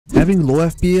Having low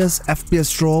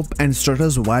FPS drop and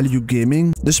stutters while you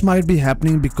gaming, this might be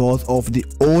happening because of the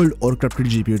old or corrupted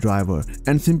GPU driver,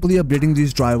 and simply updating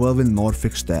this driver will not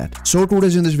fix that. So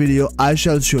today in this video, I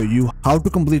shall show you how to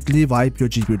completely wipe your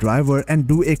GPU driver and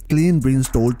do a clean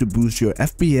reinstall to boost your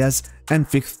FPS and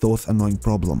fix those annoying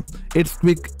problems. It's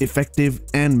quick, effective,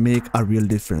 and make a real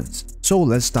difference. So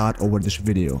let's start over this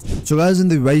video. So guys, in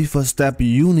the very first step,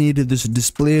 you need this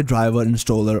display driver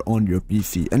installer on your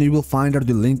PC, and you will find out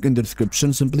the link in the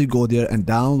description. Simply go there and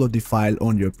download the file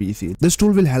on your PC. This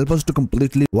tool will help us to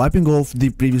completely wiping off the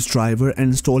previous driver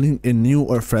and installing a new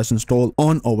or fresh install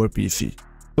on our PC.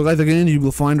 So guys, again, you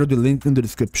will find out the link in the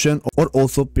description or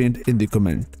also pinned in the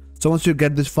comment. So once you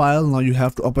get this file, now you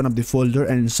have to open up the folder,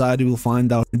 and inside you will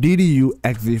find out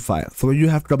DDU.exe file. So you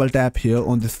have to double tap here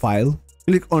on this file,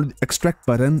 click on the extract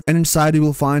button, and inside you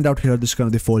will find out here this kind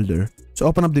of the folder. So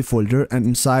open up the folder, and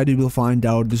inside you will find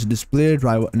out this display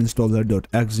driver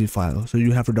installer.exe file. So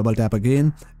you have to double tap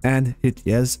again and hit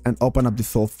yes and open up the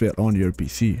software on your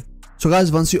PC. So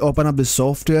guys, once you open up the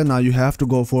software, now you have to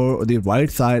go for the right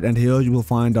side, and here you will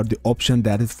find out the option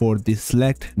that is for the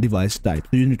select device type.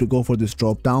 So you need to go for this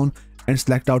drop down and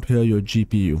select out here your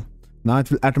GPU. Now it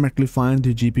will automatically find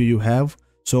the GPU you have.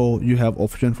 So you have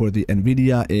option for the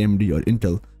nvidia, AMD or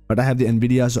Intel, but I have the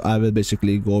nvidia, so I will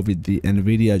basically go with the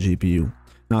nvidia GPU.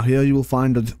 Now here you will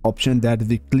find the option that is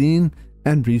the clean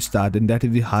and restart, and that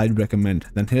is the high recommend.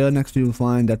 Then here next you will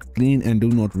find that clean and do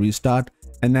not restart,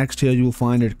 and next here you will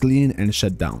find it clean and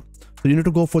shut down. So you need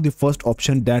to go for the first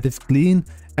option, that is clean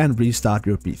and restart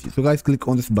your PC. So guys, click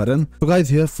on this button. So guys,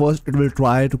 here first it will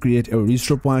try to create a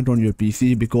restore point on your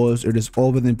PC, because it is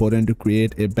always important to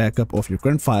create a backup of your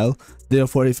current file.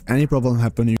 Therefore, if any problem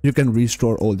happens, you can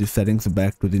restore all the settings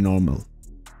back to the normal.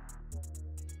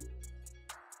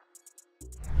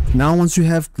 Now once you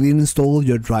have clean installed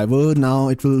your driver, now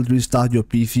it will restart your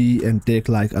PC and take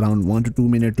like around 1 to 2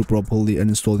 minutes to properly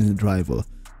uninstalling the driver.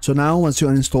 So now once you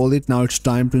uninstall it, now it's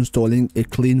time to installing a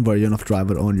clean version of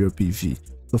driver on your PC.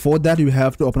 So for that, you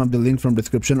have to open up the link from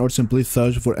description or simply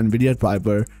search for nvidia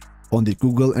driver on the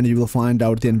Google, and you will find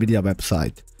out the nvidia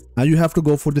website. Now you have to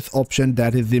go for this option,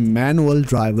 that is the manual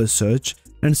driver search,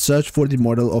 and search for the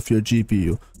model of your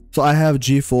GPU. So I have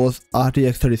GeForce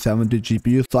RTX 3070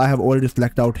 GPU. So I have already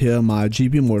selected out here my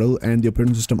GPU model and the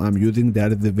operating system I'm using,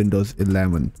 that is the Windows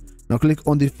 11. Now click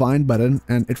on the find button,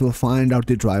 and it will find out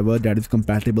the driver that is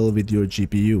compatible with your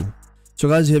GPU. So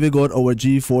guys, here we got our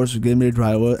GeForce gamer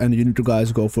driver, and you need to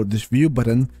guys go for this view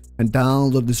button and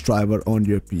download this driver on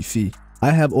your PC.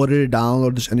 I have already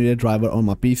downloaded this NVIDIA driver on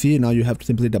my PC. Now you have to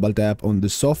simply double tap on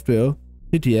this software,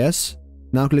 hit yes.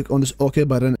 Now click on this OK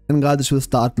button, and guys, this will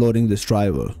start loading this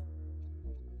driver.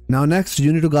 Now next,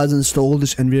 you need to guys install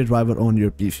this NVIDIA driver on your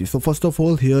PC. So first of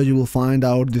all, here you will find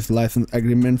out this license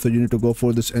agreement. So you need to go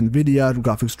for this NVIDIA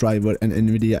graphics driver and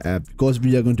NVIDIA app, because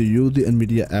we are going to use the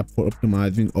NVIDIA app for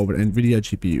optimizing our NVIDIA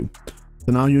GPU.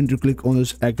 So now you need to click on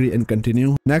this agree and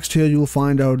continue. Next, here you will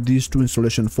find out these two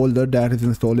installation folder, that is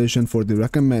installation for the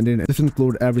recommended. This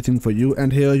include everything for you,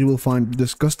 and here you will find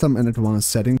this custom and advanced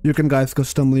setting. You can guys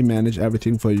customly manage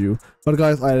everything for you, but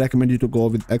guys, I recommend you to go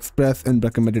with express and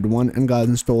recommended one, and guys,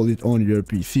 install it on your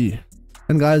PC.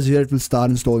 And guys, here it will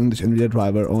start installing this NVIDIA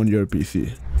driver on your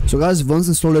PC. So guys, once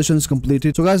installation is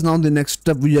completed, so guys, now the next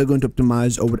step, we are going to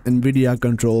optimize our NVIDIA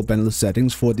control panel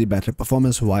settings for the better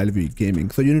performance while we gaming.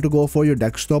 So you need to go for your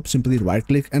desktop, simply right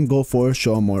click and go for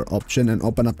show more option and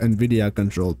open up NVIDIA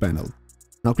control panel.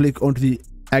 Now click onto the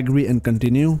agree and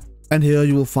continue, and here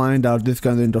you will find out this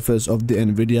kind of interface of the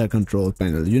NVIDIA control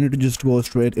panel. You need to just go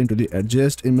straight into the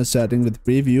adjust image setting with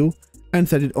preview and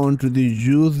set it on to the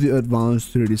use the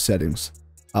advanced 3D settings.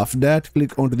 After that,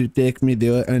 click onto the take me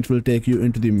there, and it will take you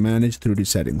into the manage 3D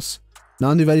settings.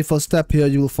 Now in the very first step here,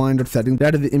 you will find that setting,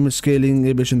 that is the image scaling,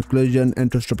 aberration occlusion,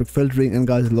 anisotropic filtering, and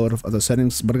guys, a lot of other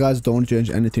settings. But guys, don't change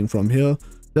anything from here.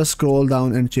 Just scroll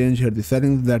down and change here the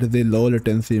settings, that is the low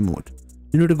latency mode.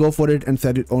 You need to go for it and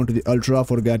set it onto the ultra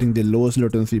for getting the lowest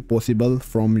latency possible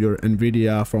from your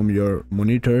NVIDIA, from your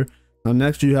monitor. Now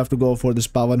next, you have to go for this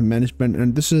power management,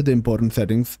 and this is the important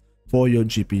settings for your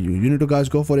GPU. You need to guys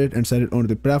go for it and set it on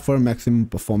the prefer maximum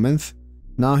performance.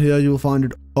 Now here you will find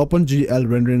it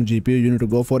OpenGL rendering GPU. You need to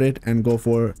go for it and go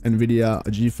for NVIDIA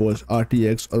GeForce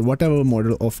RTX or whatever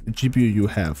model of GPU you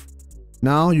have.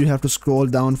 Now you have to scroll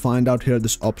down, find out here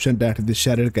this option, that is the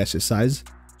shared cache size.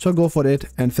 So go for it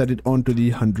and set it on to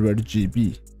the 100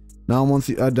 GB. Now once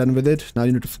you are done with it, now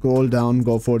you need to scroll down,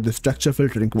 go for the structure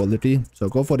filtering quality. So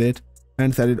go for it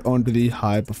and set it on to the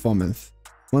high performance.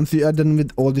 Once you are done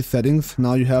with all the settings,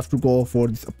 now you have to go for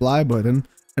this apply button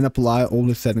and apply all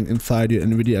the settings inside your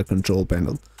NVIDIA control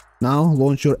panel. Now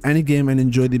launch your any game and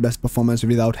enjoy the best performance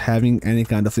without having any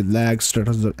kind of lag,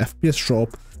 stutters or FPS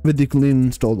drop with the clean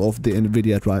install of the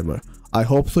nvidia driver. I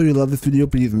hope so you love this video.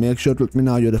 Please make sure to let me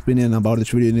know your opinion about this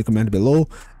video in the comment below,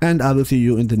 and I will see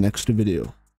you in the next video.